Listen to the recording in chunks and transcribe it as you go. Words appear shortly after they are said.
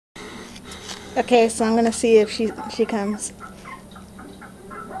Okay, so I'm gonna see if she comes.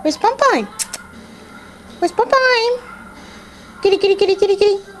 Where's Pumpine? Where's Pumpine? Kitty, kitty, kitty, kitty,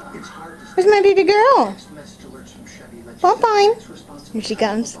 kitty. Where's my baby girl? Pumpine. Here she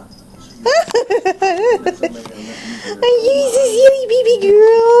comes. Are you so silly baby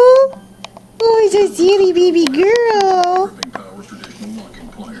girl? Oh, so silly baby girl.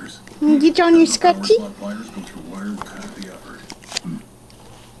 Get you on your scratchy.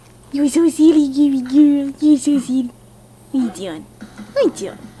 You're so silly baby girl. You're so silly. What are you doing? What are you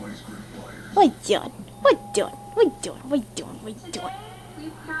doing? What are you doing? What are you doing? What are you doing? What are you doing? What are you doing?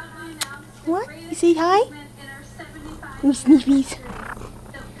 What? You say hi? You sniffies.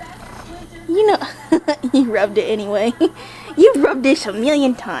 You know, you rubbed it anyway. You've rubbed this a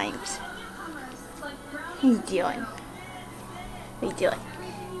million times. What are you doing? What are you doing?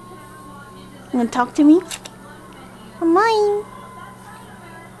 You want to talk to me? I'm mine.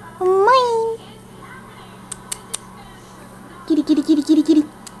 I'm mine. Kitty, kitty, kitty, kitty, kitty.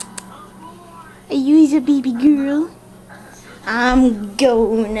 Are you a baby girl? I'm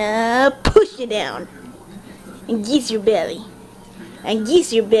gonna push you down. And kiss your belly. And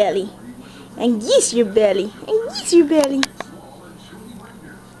kiss your belly. And kiss your belly. And kiss your belly.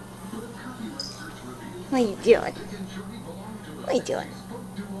 What are you doing? What are you doing?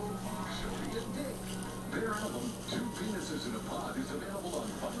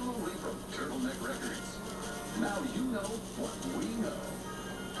 Now you know what we know.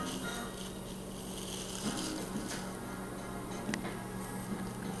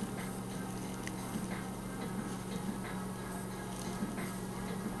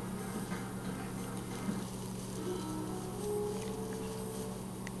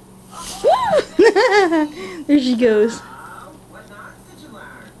 There she goes.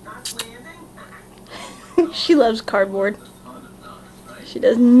 She loves cardboard. She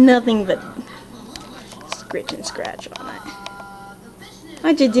does nothing but scritch and scratch on it.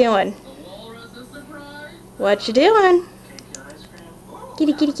 What you doing? What you doing?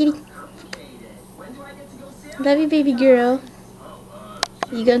 Kitty, kitty, kitty. Love you, baby girl.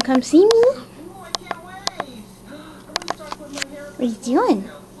 You gonna come see me? What are you doing?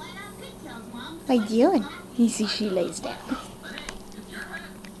 What are you doing? You see she lays down.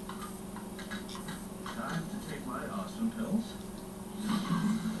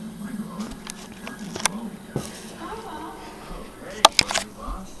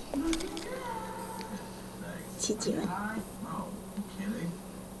 What's she doing?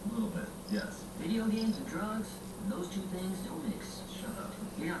 Video games and drugs, those two things don't mix. Shut up.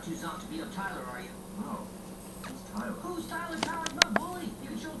 You're not too soft to beat up Tyler, are you? No. Who's Tyler? Who's Tyler? Tyler's my bully. You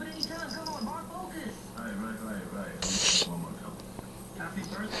can show up at any time. Come on, bar focus. Right. One more couple. Happy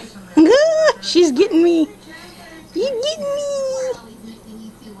birthday, Samantha. She's getting me. You getting me.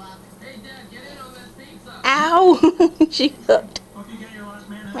 Hey, Dad, get in on that pizza. Ow. She hooked. Hope you get your last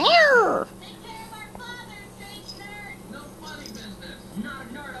man. Meow. No funny business. Not a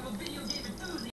nerd, I'm a